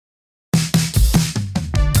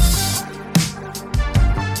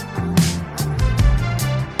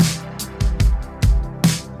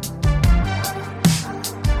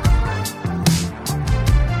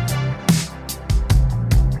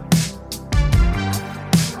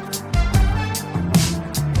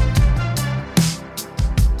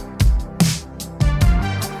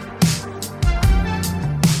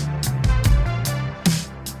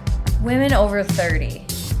Women over 30.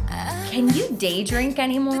 Can you day drink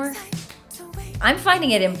anymore? I'm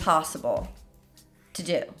finding it impossible to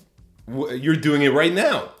do. You're doing it right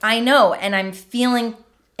now. I know, and I'm feeling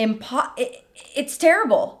it's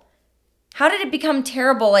terrible. How did it become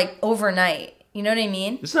terrible like overnight? You know what I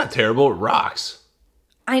mean? It's not terrible. It rocks.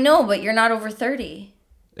 I know, but you're not over 30.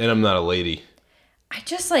 And I'm not a lady.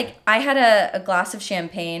 I had a glass of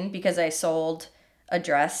champagne because I sold a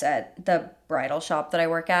dress at the bridal shop that I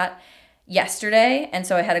work at yesterday. And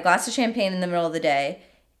so I had a glass of champagne in the middle of the day.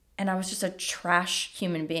 And I was just a trash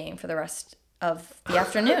human being for the rest of the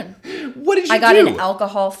afternoon. What did you do? I got an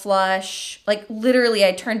alcohol flush. Like, literally,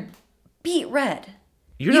 I turned beet red.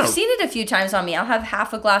 You've seen it a few times on me. I'll have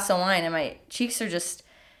half a glass of wine and my cheeks are just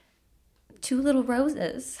 2 little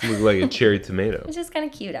roses. You look like a cherry tomato. It's just kind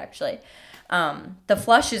of cute, actually. The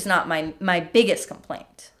flush is not my biggest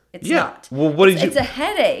complaint. It's not. Well, what did you... It's a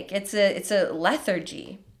headache. It's a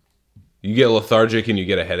lethargy. You get lethargic and you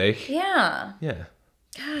get a headache? Yeah. Yeah.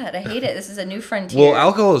 God, I hate it. This is a new frontier. Well,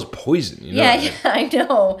 alcohol is poison. You know yeah, I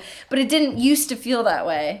know. But it didn't used to feel that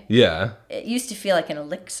way. Yeah. It used to feel like an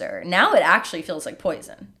elixir. Now it actually feels like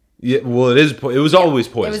poison. Yeah. Well, it is. It was always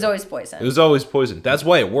poison. It was always poison. It was always poison. That's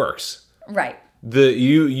why it works. Right.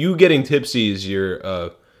 You getting tipsy is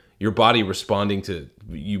your body responding to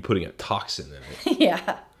you putting a toxin in it.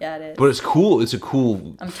 Yeah, it is. But it's cool. It's a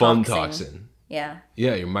cool, fun toxin. Yeah.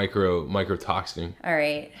 Yeah, you're microtoxining. All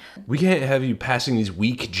right. We can't have you passing these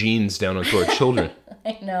weak genes down onto our children.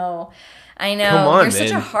 I know. Come on, You're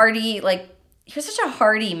such a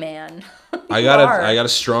hardy man. I got a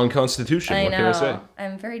strong constitution. What can I say?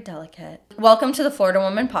 I'm very delicate. Welcome to the Florida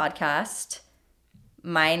Woman Podcast.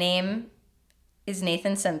 My name is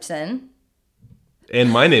Nathan Simpson. And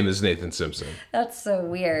my name is Nathan Simpson. That's so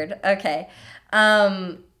weird. Okay.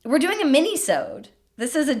 We're doing a minisode.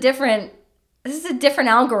 This is a different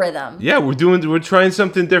algorithm. Yeah, we're trying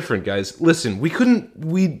something different, guys. Listen, we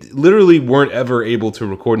literally weren't ever able to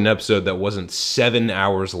record an episode that wasn't 7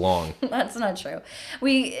 hours long. That's not true.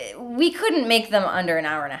 We couldn't make them under an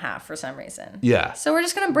hour and a half for some reason. Yeah. So we're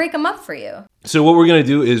just gonna break them up for you. So what we're gonna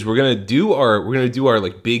do is we're gonna do our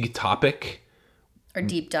like big topic. Or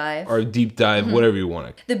deep dive. Whatever you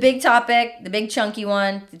want. The big topic, the big chunky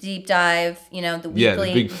one, the deep dive, the weekly. Yeah,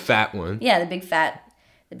 the big fat one. Yeah, the big fat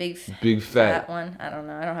one. I don't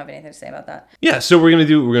know. I don't have anything to say about that. Yeah, so we're gonna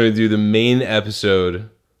do the main episode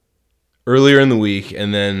earlier in the week,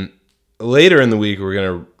 and then later in the week we're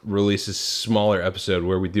gonna release a smaller episode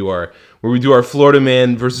where we do our Florida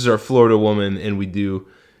man versus our Florida woman, and we do.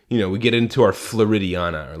 We get into our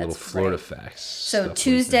Floridiana, our little Florida facts. So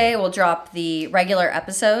Tuesday we'll drop the regular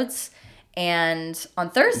episodes, and on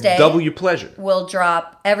Thursday, double your pleasure. We'll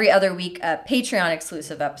drop every other week a Patreon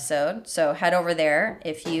exclusive episode. So head over there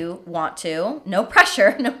if you want to. No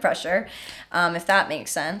pressure, if that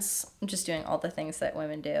makes sense. I'm just doing all the things that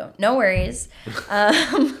women do. No worries.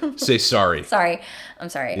 Say sorry. Sorry. I'm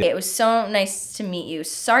sorry. Yeah. It was so nice to meet you.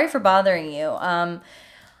 Sorry for bothering you.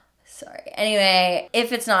 Sorry. Anyway,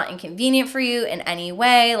 if it's not inconvenient for you in any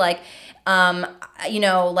way,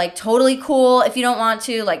 totally cool. If you don't want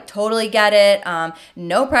to, totally get it.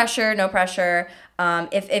 No pressure.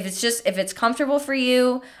 If it's comfortable for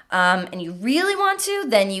you, and you really want to,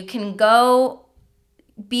 then you can go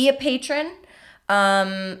be a patron.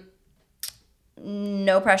 No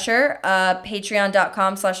pressure.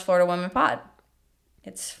 Patreon.com/FloridaWomanPod.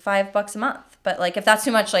 It's $5 a month. But if that's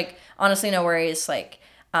too much, honestly, no worries.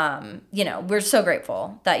 We're so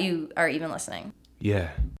grateful that you are even listening.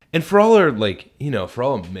 Yeah. And for all our, for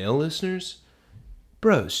all our male listeners,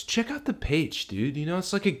 bros, check out the page, dude.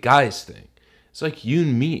 It's like a guy's thing. It's like you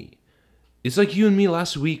and me. It's like you and me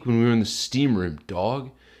last week when we were in the steam room,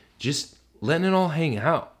 dog. Just letting it all hang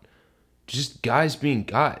out. Just guys being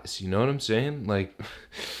guys, you know what I'm saying?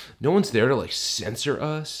 No one's there to, censor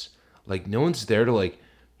us. No one's there to,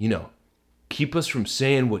 keep us from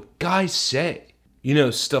saying what guys say.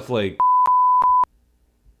 Stuff like,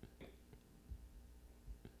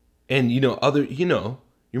 and, you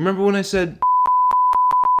remember when I said,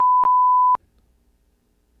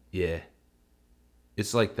 yeah,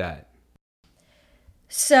 it's like that.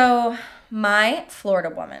 So my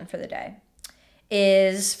Florida woman for the day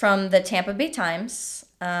is from the Tampa Bay Times,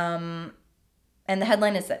 and the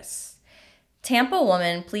headline is this: Tampa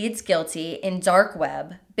woman pleads guilty in dark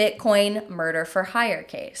web Bitcoin murder for hire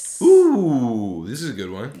case. Ooh, this is a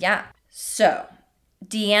good one. Yeah. So,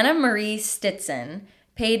 Deanna Marie Stitson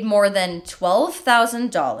paid more than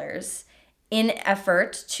 $12,000 in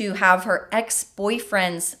effort to have her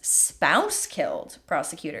ex-boyfriend's spouse killed,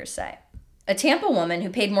 prosecutors say. A Tampa woman who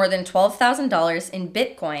paid more than $12,000 in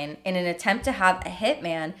Bitcoin in an attempt to have a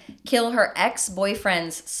hitman kill her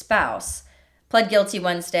ex-boyfriend's spouse pled guilty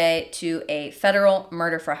Wednesday to a federal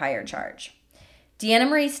murder for hire charge. Deanna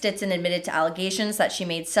Marie Stitson admitted to allegations that she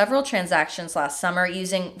made several transactions last summer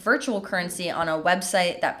using virtual currency on a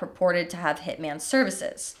website that purported to have hitman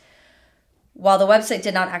services. While the website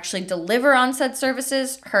did not actually deliver on said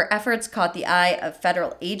services, her efforts caught the eye of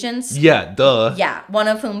federal agents. Yeah, duh. Yeah, one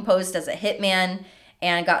of whom posed as a hitman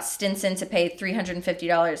and got Stinson to pay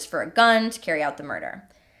 $350 for a gun to carry out the murder.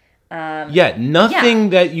 Nothing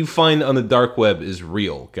that you find on the dark web is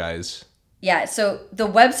real, guys. Yeah, so the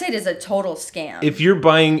website is a total scam. If you're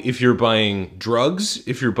buying drugs,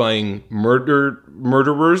 if you're buying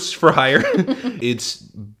murderers for hire, it's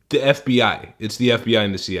the FBI. It's the FBI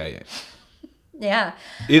and the CIA. Yeah.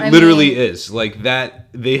 It literally is. Like that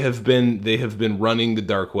they have been running the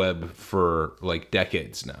dark web for like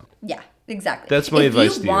decades now. Yeah, exactly. That's my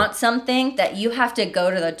advice to you. If you want something that you have to go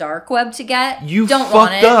to the dark web to get, you don't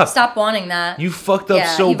want it. Up. Stop wanting that. You fucked up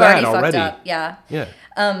so bad already. Fucked up. Yeah. Yeah.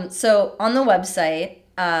 So on the website,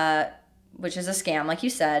 which is a scam, like you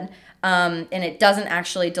said, and it doesn't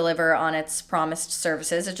actually deliver on its promised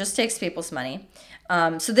services. It just takes people's money.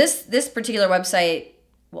 So this particular website,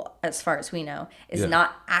 well, as far as we know, is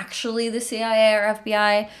not actually the CIA or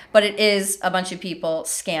FBI, but it is a bunch of people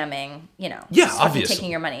scamming, obviously taking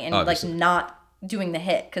your money and like not doing the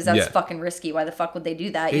hit because that's fucking risky. Why the fuck would they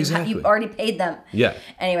do that? Exactly. You already paid them. Yeah.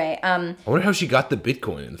 Anyway, I wonder how she got the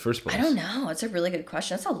Bitcoin in the first place. I don't know. It's a really good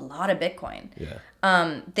question. That's a lot of Bitcoin.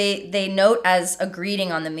 Yeah. They note as a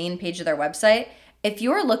greeting on the main page of their website, if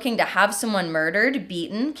you are looking to have someone murdered,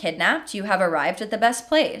 beaten, kidnapped, you have arrived at the best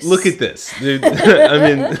place. Look at this. Dude. I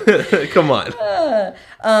mean, come on.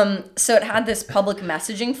 So it had this public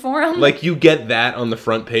messaging forum. Like you get that on the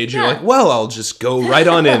front page. You're like, well, I'll just go right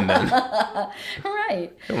on in then.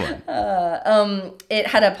 Right. Come on. It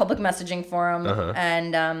had a public messaging forum,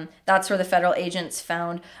 and that's where the federal agents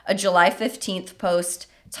found a July 15th post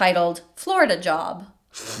titled Florida Job.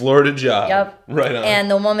 Florida Job. Yep. Right on.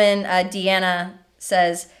 And the woman, Deanna,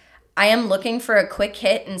 says, I am looking for a quick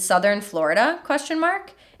hit in southern Florida, ?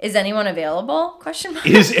 Is anyone available? ?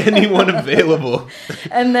 Is anyone available?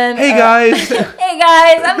 And then hey guys. Hey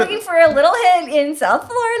guys, I'm looking for a little hit in South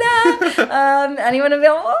Florida. Anyone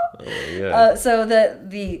available? Oh, yeah. So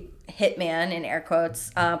the hitman, in air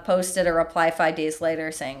quotes, posted a reply 5 days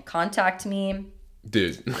later saying, contact me.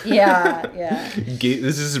 Dude. Yeah.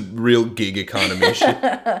 This is real gig economy shit.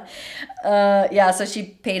 So she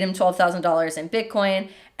paid him $12,000 in Bitcoin.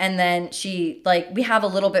 And then we have a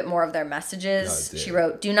little bit more of their messages. She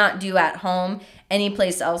wrote, do not do at home. Any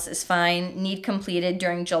place else is fine. Need completed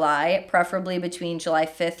during July, preferably between July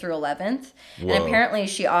 5th through 11th. Whoa. And apparently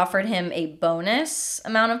she offered him a bonus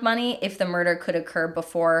amount of money if the murder could occur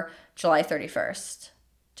before July 31st.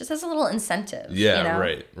 Just as a little incentive. Yeah,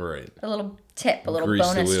 right. A little tip, a little Grease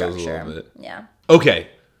bonus the wheels structure. a little bit. Yeah. Okay.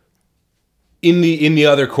 In the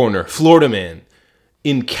other corner, Florida man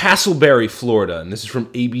in Castleberry, Florida, and this is from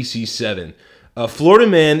ABC7. A Florida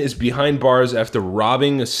man is behind bars after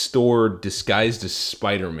robbing a store disguised as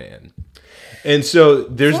Spider-Man. And so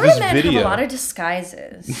there's Florida this men video. have a lot of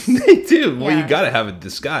disguises. They do. Well, Yeah. you gotta have a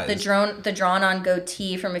disguise. The drawn-on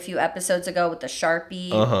goatee from a few episodes ago with the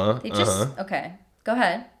Sharpie. Okay. Go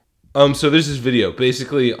ahead. So there's this video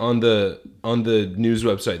basically on the news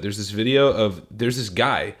website. There's this video of there's this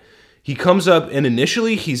guy. He comes up and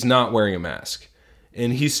initially he's not wearing a mask,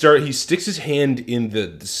 and he sticks his hand in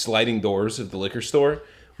the sliding doors of the liquor store,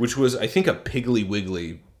 which was I think a Piggly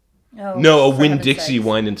Wiggly. Oh, No, a Winn-Dixie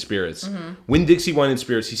Wine and Spirits. Mm-hmm. Winn-Dixie Wine and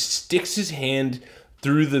Spirits. He sticks his hand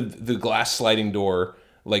through the glass sliding door,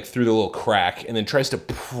 like through the little crack, and then tries to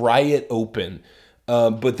pry it open.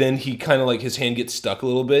 But then he kind of like his hand gets stuck a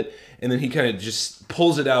little bit, and then he kind of just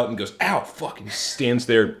pulls it out and goes, "Ow, fuck!" and he stands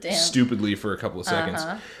there stupidly for a couple of seconds,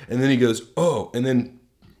 and then he goes, "Oh!" and then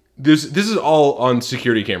this is all on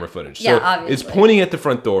security camera footage. So obviously. It's pointing at the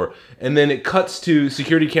front door, and then it cuts to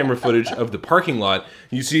security camera footage of the parking lot.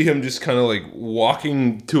 You see him just kind of like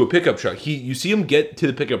walking to a pickup truck. You see him get to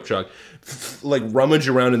the pickup truck, like rummage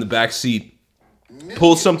around in the back seat,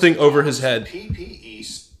 pull something over his head.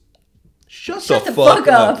 Shut the fuck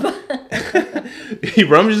up. He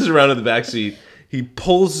rummages around in the back seat. He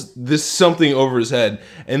pulls this something over his head,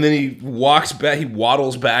 and then he walks back. He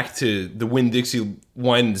waddles back to the Winn-Dixie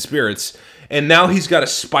Wine and Spirits, and now he's got a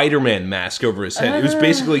Spider-Man mask over his head. It was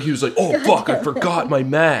basically he was like, "Oh fuck, I forgot my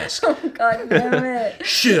mask. Oh god damn it!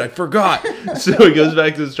 Shit, I forgot." So he goes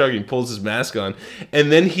back to his truck and he pulls his mask on,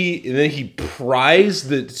 and then he pries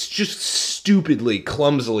just stupidly,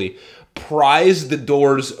 clumsily pries the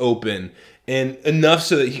doors open. and enough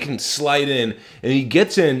so that he can slide in. And he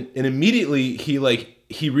gets in, and immediately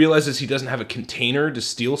he realizes he doesn't have a container to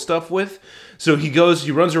steal stuff with. So he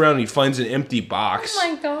runs around and he finds an empty box.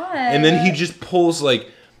 Oh my god. And then he just pulls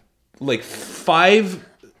like 5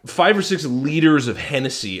 or 6 liters of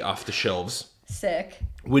Hennessy off the shelves. Sick.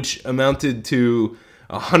 Which amounted to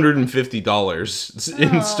 $150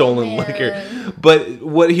 in stolen liquor. But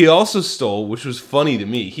what he also stole, which was funny to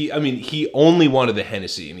me, he only wanted the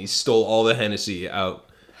Hennessy, and he stole all the Hennessy out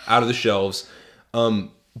of the shelves.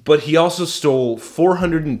 But he also stole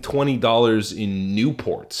 $420 in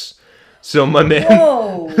Newports. So my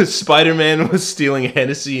man, Spider-Man, was stealing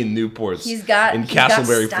Hennessy in Newports. In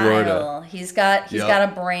Castleberry, Florida. He's got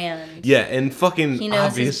a brand. Yeah, and fucking he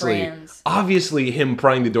knows his brands. Obviously, him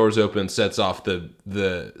prying the doors open sets off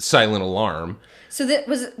the silent alarm. So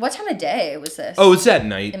what time of day was this? Oh, it's at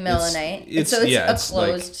night. In the middle of the night? It's a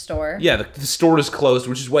closed store? Yeah, the store is closed,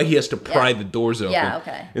 which is why he has to pry the doors open. Yeah,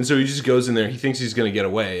 okay. And so he just goes in there. He thinks he's going to get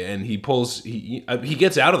away, and he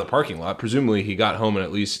gets out of the parking lot. Presumably, he got home and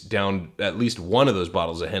at least one of those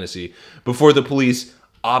bottles of Hennessy before the police,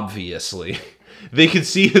 obviously, they could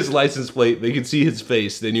see his license plate. They could see his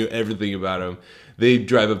face. They knew everything about him. They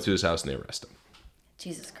drive up to his house and they arrest him.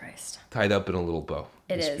 Jesus Christ. Tied up in a little bow.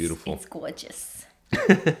 It's beautiful. It's gorgeous.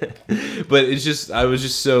 But I was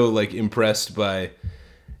just so like impressed by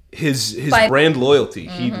his brand loyalty.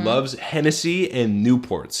 Mm-hmm. He loves Hennessy and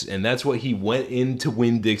Newports, and that's what he went into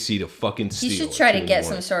Winn-Dixie to fucking steal. He should try to get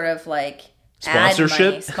some sort of like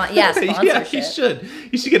sponsorship. Sponsorship. Yeah, he should.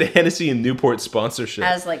 He should get a Hennessy and Newport sponsorship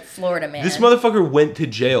as like Florida man. This motherfucker went to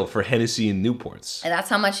jail for Hennessy and Newports, and that's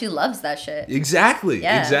how much he loves that shit. Exactly.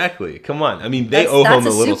 Come on. I mean, they owe him a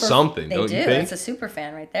little something. They don't do. You think? It's a super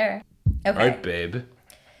fan right there. Okay. All right, babe.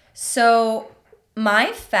 So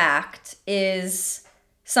my fact is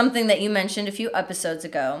something that you mentioned a few episodes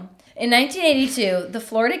ago. In 1982, the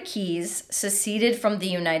Florida Keys seceded from the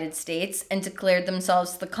United States and declared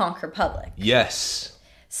themselves the Conch Republic. Yes.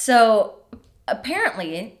 So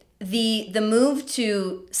apparently, the move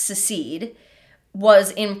to secede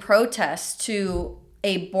was in protest to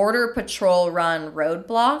a Border Patrol run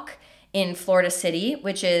roadblock in Florida City,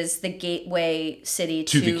 which is the gateway city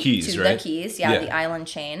to the Keys, right? The Keys, the island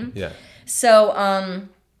chain. Yeah. So,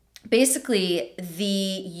 basically, the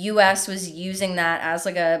U.S. was using that as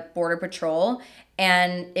like a border patrol,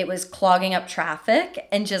 and it was clogging up traffic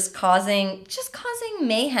and just causing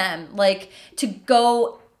mayhem. Like, to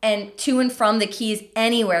go and to and from the Keys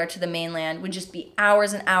anywhere to the mainland would just be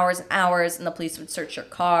hours and hours and hours, and the police would search your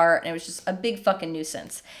car, and it was just a big fucking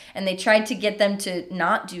nuisance. And they tried to get them to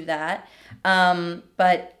not do that,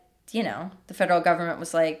 but the federal government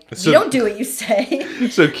was like, you don't do what you say.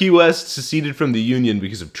 So Key West seceded from the Union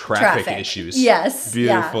because of traffic issues. Yes.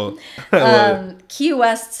 Beautiful. Yeah. Key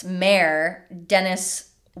West's mayor, Dennis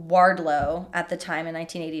Wardlow, at the time in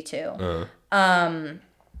 1982,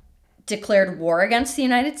 declared war against the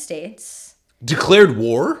United States. Declared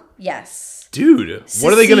war? Yes. Dude,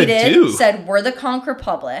 what are they going to do? Said, we're the Conch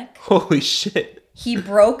Republic. Holy shit. He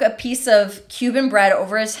broke a piece of Cuban bread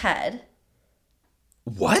over his head.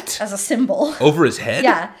 What? As a symbol. Over his head?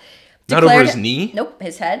 Yeah. Not over his knee? Nope,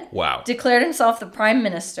 his head. Wow. Declared himself the prime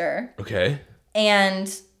minister. Okay.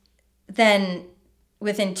 And then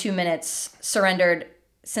within 2 minutes surrendered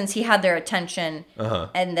since he had their attention.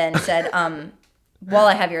 And then said, while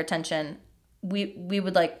I have your attention, we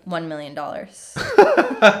would like $1 million.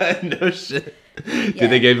 No shit. Yeah. Did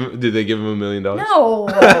they give him $1 million? No.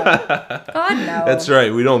 God, no. That's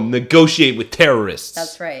right. We don't negotiate with terrorists.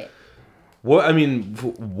 That's right. What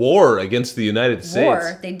war against the United States.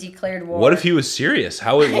 War. They declared war. What if he was serious?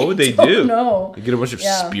 What would they do? No. They get a bunch of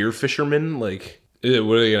spear fishermen. Like, what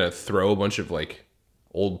are they gonna throw a bunch of like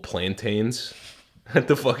old plantains at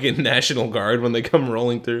the fucking National Guard when they come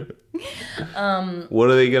rolling through? What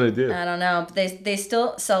are they gonna do? I don't know. But they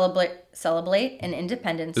still celebrate an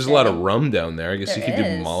Independence There's Day. a lot of rum down there. I guess you could do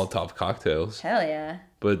is. Molotov cocktails. Hell yeah.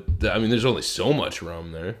 But I mean, there's only so much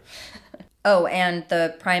rum there. Oh, and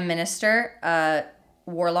the prime minister,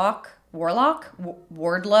 Wardlow,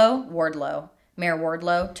 Mayor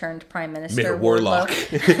Wardlow turned prime minister. Mayor Warlock.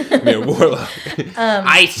 Mayor Warlock.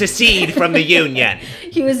 I secede from the Union.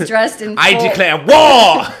 He was dressed in I declare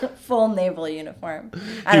war. Full naval uniform.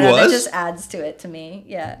 I don't know. That just adds to it to me.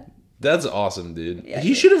 Yeah. That's awesome, dude. Yeah,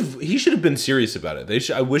 he should have been serious about it.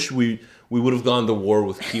 I wish we would have gone to war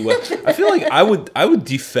with Key West. I feel like I would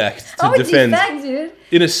defect to defend dude.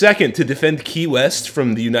 In a second to defend Key West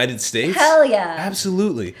from the United States. Hell yeah.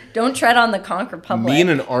 Absolutely. Don't tread on the Conch Republic. Me and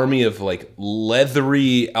an army of like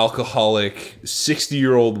leathery, alcoholic,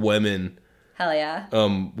 60-year-old women Hell yeah.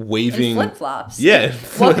 Waving flip flops. Yeah,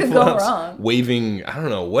 What could go wrong? Waving. I don't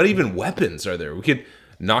know what even weapons are there. We could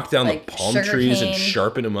knock down Like the palm sugar trees and cane.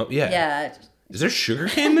 sharpen them up. Yeah. Yeah. Is there sugar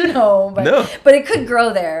cane there? No, but it could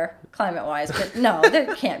grow there climate wise. But no,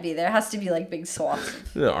 there can't be. There has to be like big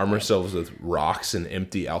swaths. Arm ourselves with rocks and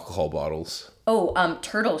empty alcohol bottles. Oh,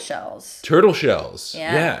 turtle shells. Turtle shells.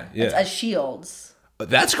 Yeah. Yeah. As shields.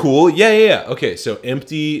 That's cool. Yeah. Okay, so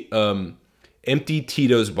empty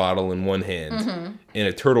Tito's bottle in one hand and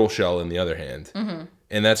a turtle shell in the other hand. Mm-hmm.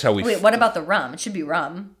 And that's how we... Wait, what about the rum? It should be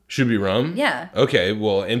rum. Should be rum? Yeah. Okay,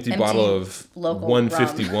 well, empty bottle of local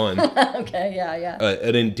 151. Okay, yeah.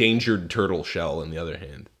 An endangered turtle shell in the other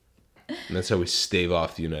hand. And that's how we stave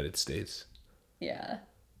off the United States. Yeah.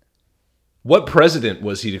 What president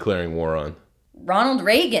was he declaring war on? Ronald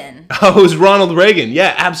Reagan. Oh, it was Ronald Reagan.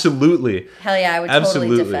 Yeah, absolutely. Hell yeah, I would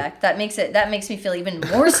totally defect. That makes me feel even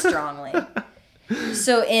more strongly.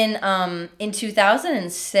 So in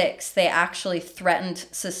 2006, they actually threatened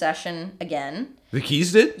secession again. The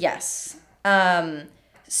Keys did? Yes.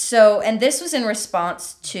 So, and this was in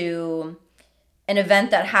response to an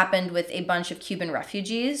event that happened with a bunch of Cuban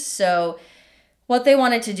refugees. So what they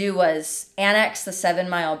wanted to do was annex the 7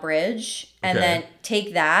 Mile Bridge and then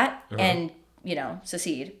take that and,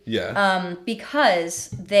 secede. Yeah. Because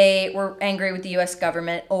they were angry with the U.S.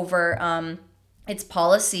 government over its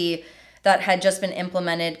policy that had just been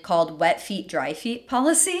implemented called wet feet, dry feet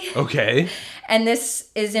policy. Okay. And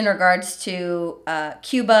this is in regards to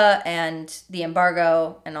Cuba and the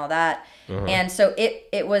embargo and all that. Uh-huh. And so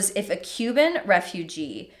it was if a Cuban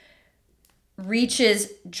refugee reaches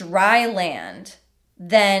dry land,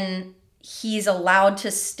 then he's allowed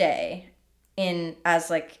to stay in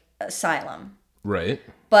as like asylum. Right.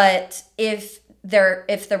 But if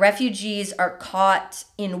the refugees are caught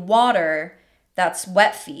in water, that's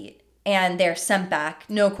wet feet. And they're sent back,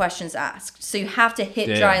 no questions asked. So you have to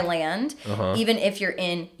hit dry land, even if you're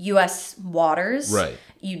in U.S. waters. Right.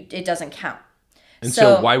 It doesn't count. And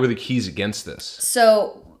so why were the Keys against this?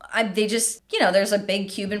 So they just, there's a big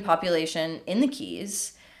Cuban population in the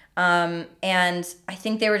Keys. And I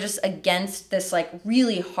think they were just against this like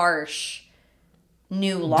really harsh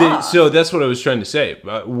new law. So that's what I was trying to say.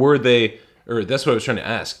 That's what I was trying to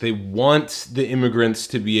ask. They want the immigrants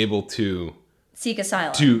to be able to... seek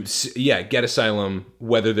asylum. Get asylum,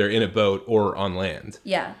 whether they're in a boat or on land.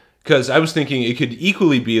 Yeah. Because I was thinking it could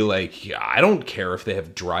equally be like, I don't care if they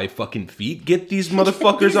have dry fucking feet. Get these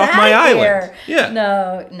motherfuckers off my island. Yeah.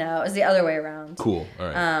 No, it was the other way around. Cool. All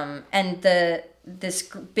right. And this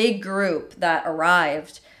big group that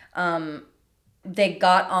arrived, they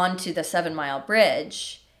got onto the 7 Mile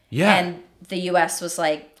Bridge. Yeah. And the U.S. was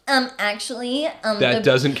like, actually, that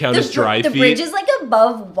doesn't count as dry feet. The bridge is like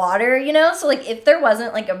above water, so like if there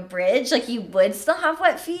wasn't like a bridge, like you would still have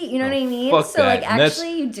wet feet, you know what I mean? Fuck so that. like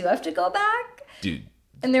actually you do have to go back. Dude.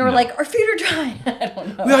 And they were like, our feet are dry. I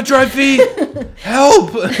don't know. We got dry feet.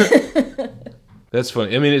 Help. That's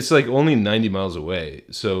funny. I mean, it's like only 90 miles away.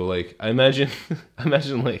 So like I imagine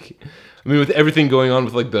like with everything going on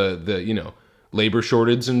with like the labor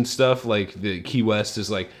shortage and stuff, like the Key West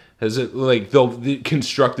is like they'll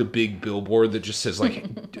construct a big billboard that just says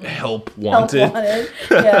like help wanted. Help wanted.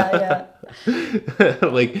 Yeah.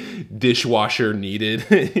 Like dishwasher needed.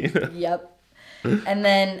 Yep. And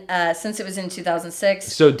then since it was in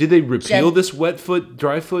 2006. So did they repeal this wet foot,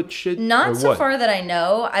 dry foot shit? Not so far that I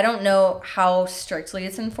know. I don't know how strictly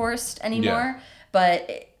it's enforced anymore. Yeah.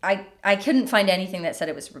 But I couldn't find anything that said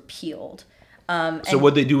it was repealed. So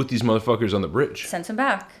what'd they do with these motherfuckers on the bridge? Sent them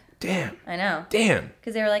back. Damn. I know. Damn.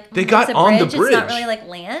 Because they were like, they got on the bridge. It's not really like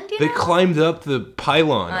land, They climbed up the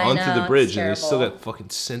pylon onto the bridge and they still terrible. got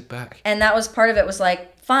fucking sent back. And that was part of it was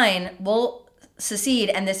like, fine, we'll secede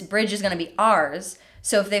and this bridge is going to be ours.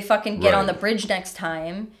 So if they fucking get on the bridge next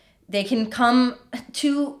time, they can come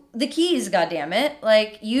to the Keys, goddammit.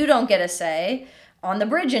 Like, you don't get a say on the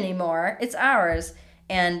bridge anymore. It's ours.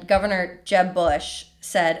 And Governor Jeb Bush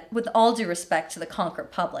said, with all due respect to the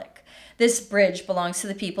Concord public, this bridge belongs to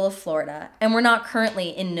the people of Florida, and we're not currently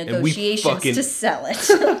in negotiations to sell it.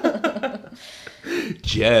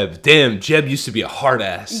 Jeb. Damn, Jeb used to be a hard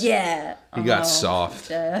ass. Yeah. He got soft.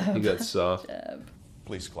 Jeb. He got soft. Jeb.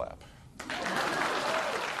 Please clap.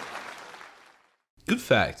 Good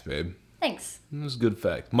fact, babe. Thanks. It was a good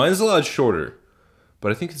fact. Mine's a lot shorter,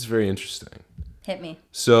 but I think it's very interesting. Hit me.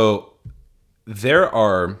 So, there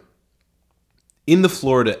are, in the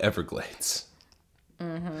Florida Everglades,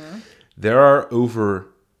 there are over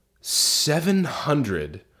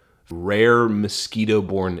 700 rare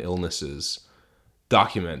mosquito-borne illnesses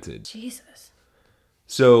documented. Jesus.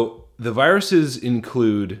 So, the viruses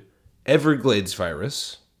include Everglades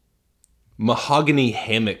virus, mahogany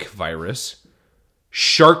hammock virus,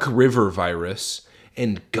 shark river virus,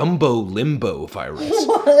 and gumbo limbo virus.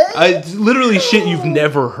 What? Literally shit you've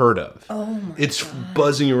never heard of. Oh my It's God.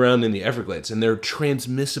 buzzing around in the Everglades, and they're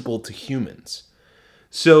transmissible to humans.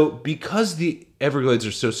 So because the Everglades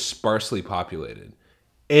are so sparsely populated,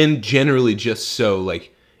 and generally just so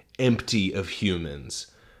like empty of humans,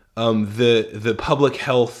 the public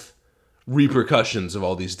health repercussions of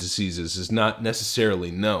all these diseases is not necessarily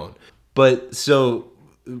known. But so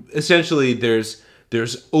essentially there's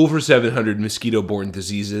over 700 mosquito-borne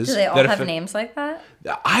diseases. Do they all have names like that?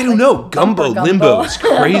 I don't know. Gumbo limbo is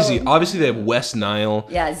crazy. Oh. Obviously, they have West Nile.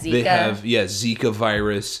 Yeah, Zika. They have Zika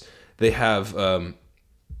virus. They have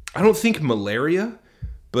I don't think malaria,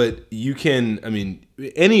 but you can. I mean,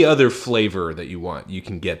 any other flavor that you want, you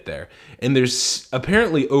can get there. And there's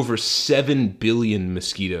apparently over 7 billion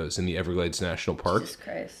mosquitoes in the Everglades National Park. Jesus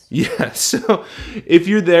Christ. Yeah. So if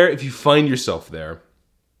you're there, if you find yourself there.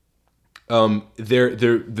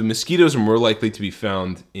 The mosquitoes are more likely to be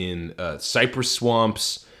found in cypress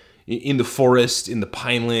swamps, in the forest, in the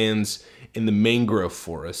pinelands, in the mangrove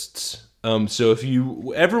forests. So if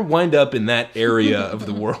you ever wind up in that area of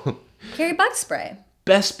the world, carry bug spray.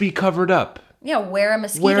 Best be covered up. Yeah, wear a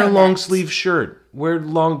mosquito net. Wear a net. long sleeve shirt. Wear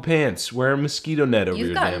long pants. Wear a mosquito net over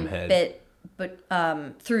your damn head. You've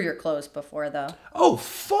gotten bit through your clothes before, though. Oh,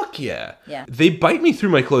 fuck yeah. Yeah. They bite me through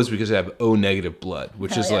my clothes because I have O negative blood,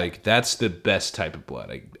 which Hell is yeah. like, that's the best type of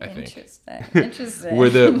blood, I think. Interesting. We're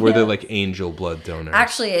the like angel blood donors.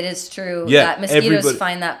 Actually, it is true Yeah, that mosquitoes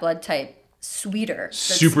find that blood type sweeter. That's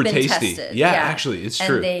super been tasty. tested. Yeah, actually, it's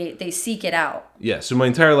true. And they seek it out. Yeah, so my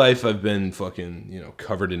entire life I've been fucking,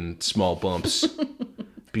 covered in small bumps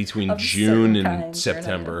between June and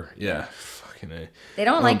September. Yeah, fucking A. They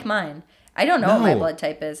don't like mine. I don't know what my blood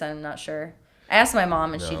type is. I'm not sure. I asked my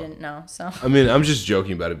mom and she didn't know. So I mean, I'm just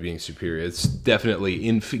joking about it being superior. It's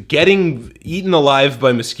definitely getting eaten alive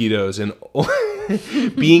by mosquitoes and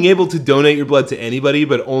being able to donate your blood to anybody,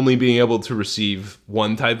 but only being able to receive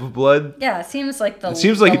one type of blood. Yeah, it seems like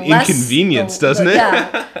an inconvenience, doesn't it?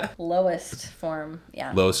 Yeah, lowest form.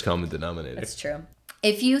 Yeah, lowest common denominator. That's true.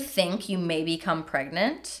 If you think you may become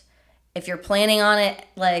pregnant, if you're planning on it,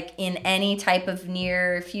 like in any type of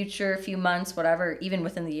near future, few months, whatever, even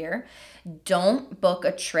within the year, don't book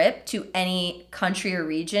a trip to any country or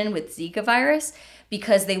region with Zika virus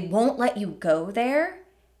because they won't let you go there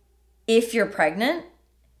if you're pregnant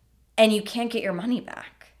and you can't get your money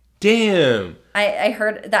back. Damn. I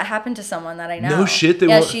heard that happened to someone that I know. No shit.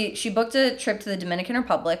 She booked a trip to the Dominican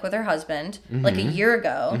Republic with her husband like a year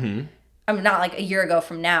ago. Mm-hmm. I mean, not like a year ago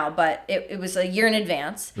from now, but it was a year in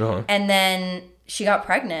advance. Uh-huh. And then she got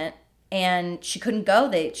pregnant and she couldn't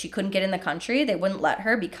go. She couldn't get in the country. They wouldn't let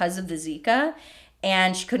her because of the Zika,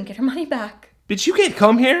 and she couldn't get her money back. Bitch, you can't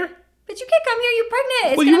come here. But you can't come here. You're pregnant.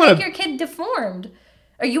 It's Well, going to make your kid deformed.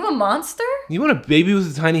 Are you a monster? You want a baby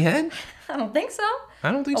with a tiny head? I don't think so.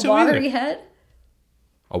 I don't think a so either. A watery head?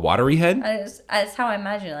 A watery head? That's how I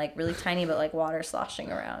imagine it, like really tiny, but like water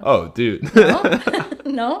sloshing around. Oh, dude. No?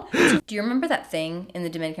 No? Do you remember that thing in the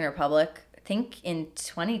Dominican Republic, I think in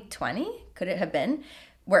 2020, could it have been,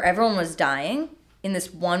 where everyone was dying in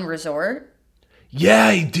this one resort? Yeah,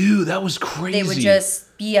 I do. That was crazy. They would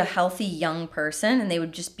just be a healthy young person and they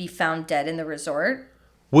would just be found dead in the resort.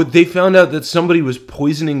 What, they found out that somebody was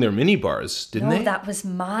poisoning their mini bars, didn't they? No, that was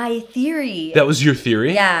my theory. That was your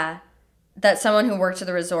theory? Yeah. That someone who worked at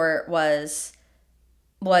the resort was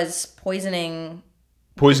poisoning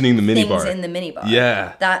the mini bar. Things in the mini bar.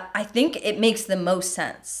 Yeah. That, I think it makes the most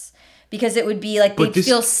sense. Because it would be like they'd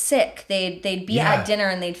feel sick. They'd be at dinner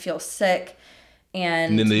and they'd feel sick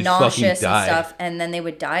and then they'd nauseous fucking die. And stuff. And then they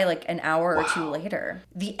would die like an hour or two later.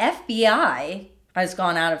 The FBI has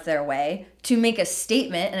gone out of their way to make a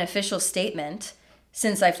statement, an official statement,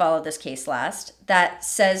 since I followed this case last, that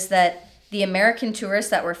says that the American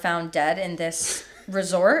tourists that were found dead in this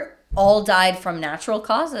resort all died from natural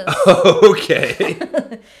causes. Okay.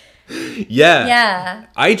 Yeah. Yeah.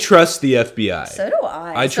 I trust the FBI. So do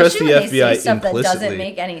I. I trust the Especially when they FBI say stuff implicitly. that doesn't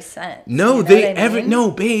make any sense. No, you know what I mean?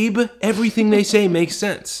 no, babe. Everything they say makes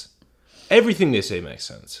sense. Everything they say makes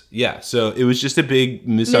sense. Yeah, so it was just a big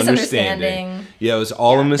misunderstanding. Yeah, it was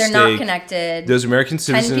all a mistake. They're not connected. Those American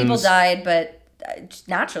citizens. 10 people died, but just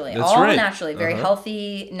naturally. That's all right. naturally. Very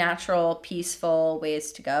healthy, natural, peaceful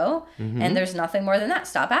ways to go. Mm-hmm. And there's nothing more than that.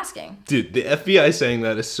 Stop asking. Dude, the FBI saying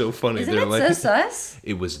that is so funny. Isn't They're it like, so sus?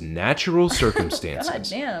 it was natural circumstances God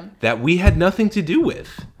damn. that we had nothing to do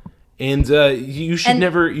with. And you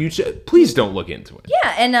should please don't look into it.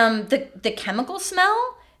 Yeah, and the chemical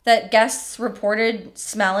smell that guests reported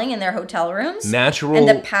smelling in their hotel rooms. Natural. And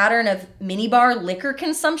the pattern of minibar liquor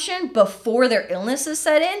consumption before their illnesses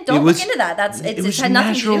set in. Don't look into that. It had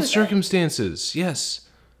nothing to do with circumstances. Yes.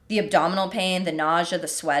 The abdominal pain, the nausea, the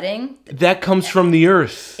sweating. That comes from the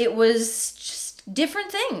earth. It was just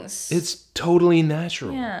different things. It's totally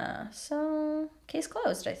natural. Yeah. So, case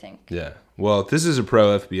closed, I think. Yeah. Well, this is a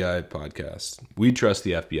pro FBI podcast. We trust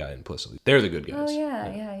the FBI implicitly. They're the good guys. Oh,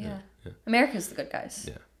 yeah. America's the good guys.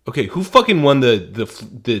 Yeah. Okay, who fucking won the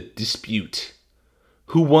dispute?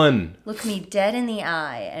 Who won? Look me dead in the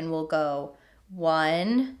eye and we'll go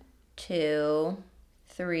 1, 2,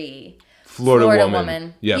 3. Florida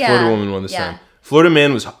woman. Yeah, Florida woman won this time. Florida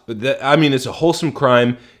man was, it's a wholesome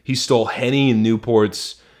crime. He stole Henny and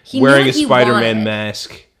Newports, wearing a Spider-Man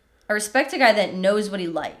mask. I respect a guy that knows what he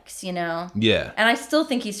likes, you know? Yeah. And I still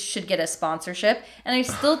think he should get a sponsorship. And I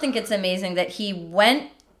still think it's amazing that he went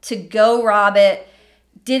to go rob it,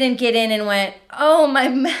 didn't get in and went, oh, my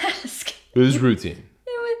mask. It was routine.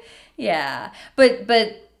 Yeah.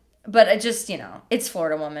 But I just, it's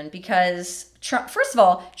Florida woman because, first of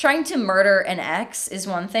all, trying to murder an ex is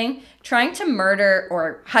one thing. Trying to murder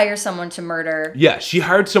or hire someone to murder. Yeah, she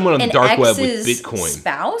hired someone on the dark web with Bitcoin.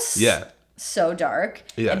 Spouse? Yeah. So dark.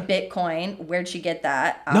 Yeah. And Bitcoin, where'd she get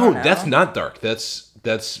that? I don't know. That's not dark. That's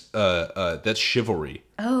chivalry.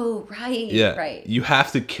 Oh, right. Yeah. Right. You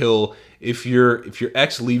have to kill if your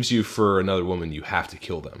ex leaves you for another woman, you have to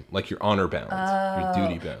kill them. Like you're honor bound. You're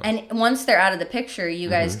duty bound. And once they're out of the picture, you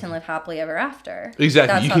guys can live happily ever after.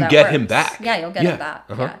 Exactly. That's you how can that get works. him back. Yeah, you'll get him back.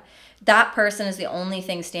 Yeah. That person is the only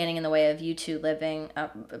thing standing in the way of you two living,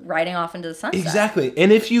 riding off into the sunset. Exactly.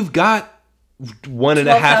 And if you've got $1.5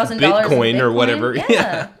 Bitcoin or whatever,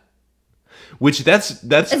 yeah. Which that's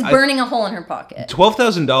it's burning a hole in her pocket.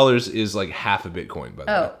 $12,000 is like half a Bitcoin, by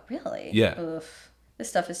the way. Oh, really? Yeah. Oof. This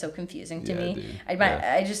stuff is so confusing to me. Dude.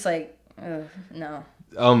 I just like, no.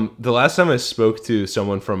 The last time I spoke to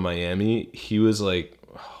someone from Miami, he was like,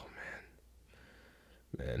 oh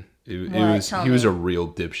man, he was a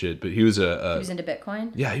real dipshit, but he was he was into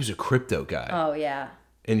Bitcoin. Yeah, he was a crypto guy. Oh yeah.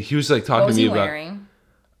 And he was like talking to me about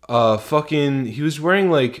he was wearing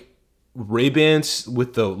like Ray-Bans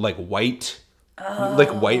with the like white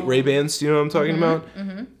Ray-Bans. Do you know what I'm talking about?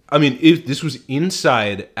 Mm-hmm. I mean, this was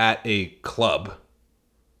inside at a club.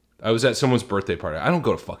 I was at someone's birthday party. I don't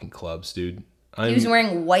go to fucking clubs, dude. He was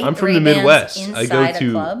wearing white I'm from Ray-Bans the Midwest. inside I go to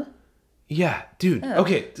a club? Yeah, dude. Oh.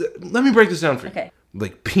 Okay, let me break this down for you. Okay.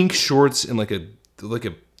 Like pink shorts and like a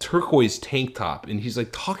turquoise tank top, and he's like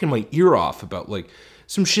talking my ear off about like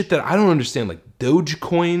some shit that I don't understand, like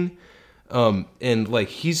Dogecoin, and like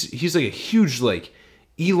he's like a huge like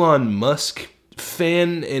Elon Musk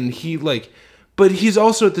fan, and but he's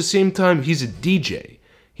also at the same time he's a DJ.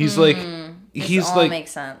 He's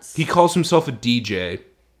Makes sense. He calls himself a DJ,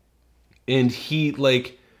 and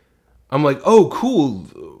I'm like, oh, cool,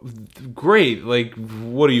 great. Like,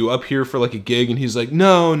 what are you up here for, like a gig? And he's like,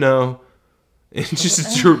 no. And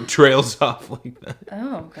just trails off like that.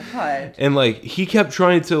 Oh God. And like he kept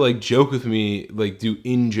trying to like joke with me, like do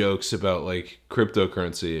in-jokes about like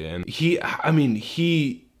cryptocurrency, and he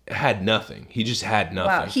had nothing. He just had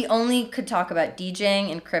nothing. Wow, he only could talk about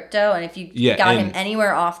DJing and crypto, and if you got him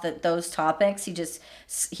anywhere off those topics, he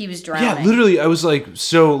was drowning. Yeah, literally, I was like,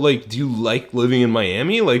 so, like, do you like living in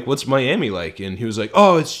Miami? Like, what's Miami like? And he was like,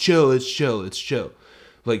 oh, it's chill.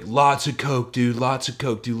 Like, lots of coke, dude, lots of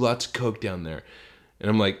coke down there. And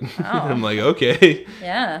I'm like, okay.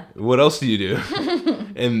 Yeah. What else do you do?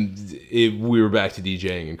 And we were back to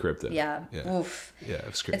DJing and crypto. Yeah. Oof. Yeah, it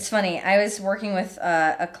was great. It's funny. I was working with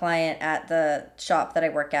a client at the shop that I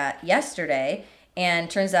work at yesterday, and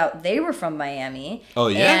turns out they were from Miami. Oh,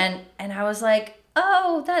 yeah? And I was like,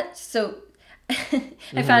 oh, that's so...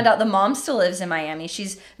 I found out the mom still lives in Miami.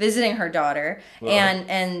 She's visiting her daughter,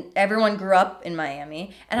 and everyone grew up in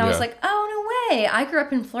Miami. And I was like, oh, no way. I grew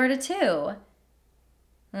up in Florida, too.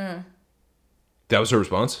 That was her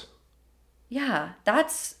response? Yeah,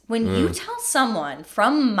 that's when you tell someone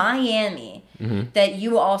from Miami that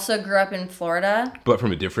you also grew up in Florida. But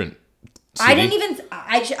from a different city?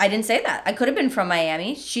 I didn't say that. I could have been from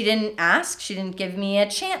Miami. She didn't ask. She didn't give me a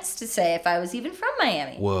chance to say if I was even from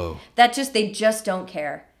Miami. Whoa. They just don't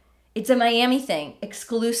care. It's a Miami thing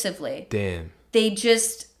exclusively. Damn.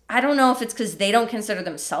 I don't know if it's because they don't consider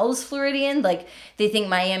themselves Floridian. Like, they think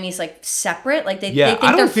Miami's, like, separate. Like, they think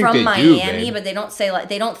they're from Miami, but they don't say, like,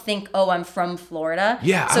 they don't think, oh, I'm from Florida.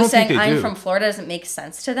 Yeah, so saying I'm from Florida doesn't make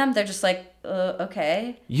sense to them. They're just like,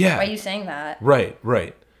 okay. Yeah. Why are you saying that? Right.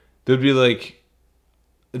 That would be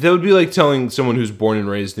like telling someone who's born and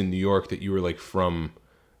raised in New York that you were, like, from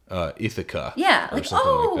Ithaca. Yeah, or like, something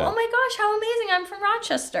oh that. my gosh, how amazing! I'm from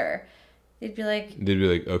Rochester. They'd be like,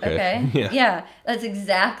 okay. Yeah, that's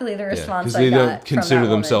exactly the response because I they got don't consider from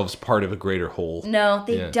that themselves part of a greater whole. woman. No,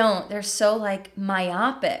 they don't. They're so like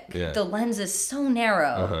myopic. Yeah. The lens is so narrow.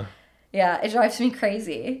 Uh-huh. Yeah, it drives me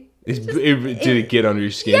crazy. Did it get under your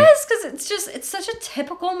skin? Yes, because it's such a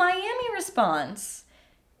typical Miami response.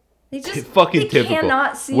 They fucking typical.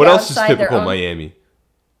 Cannot see what else is outside typical their own... Miami?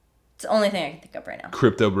 It's the only thing I can think of right now.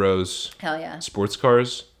 Crypto bros. Hell yeah. Sports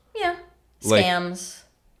cars. Yeah. Like, Scams.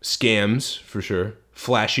 Scams, for sure.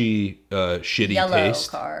 Flashy, shitty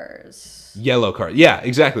taste. Yellow cars. Yeah,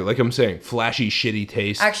 exactly. Like I'm saying, flashy, shitty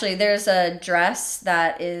taste. Actually, there's a dress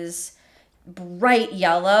that is bright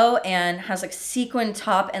yellow and has like sequin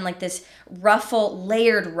top and like this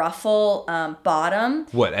layered ruffle bottom.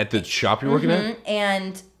 What, at the shop you're working at?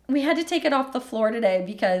 And we had to take it off the floor today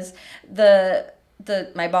because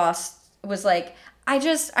my boss was like, I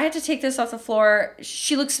had to take this off the floor.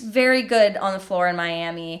 She looks very good on the floor in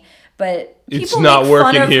Miami, but it's not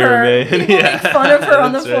working here, man. People make fun of her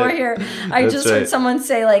on the floor right. here. I just heard someone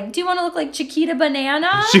say, like, do you want to look like Chiquita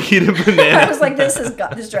Banana? Chiquita Banana. I was like, this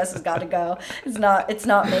dress has got to go. It's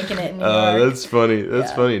not making it in New York. That's funny.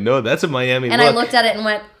 That's funny. No, that's a Miami and look. I looked at it and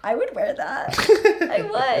went, I would wear that. I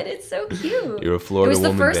would. It's so cute. You're a Florida woman, It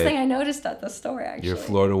was the first babe. thing I noticed at the store, actually. You're a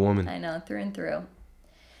Florida woman. I know, through and through.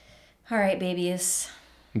 All right, babies.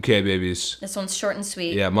 Okay, babies. This one's short and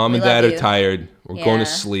sweet. Yeah, mom and dad are tired. We're going to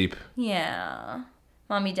sleep. Yeah.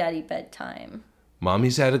 Mommy, daddy, bedtime.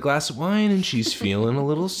 Mommy's had a glass of wine and she's feeling a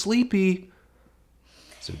little sleepy.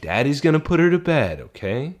 So daddy's going to put her to bed,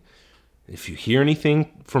 okay? If you hear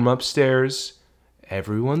anything from upstairs,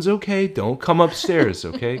 everyone's okay. Don't come upstairs,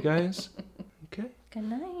 okay, guys? Okay? Good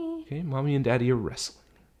night. Okay, mommy and daddy are wrestling.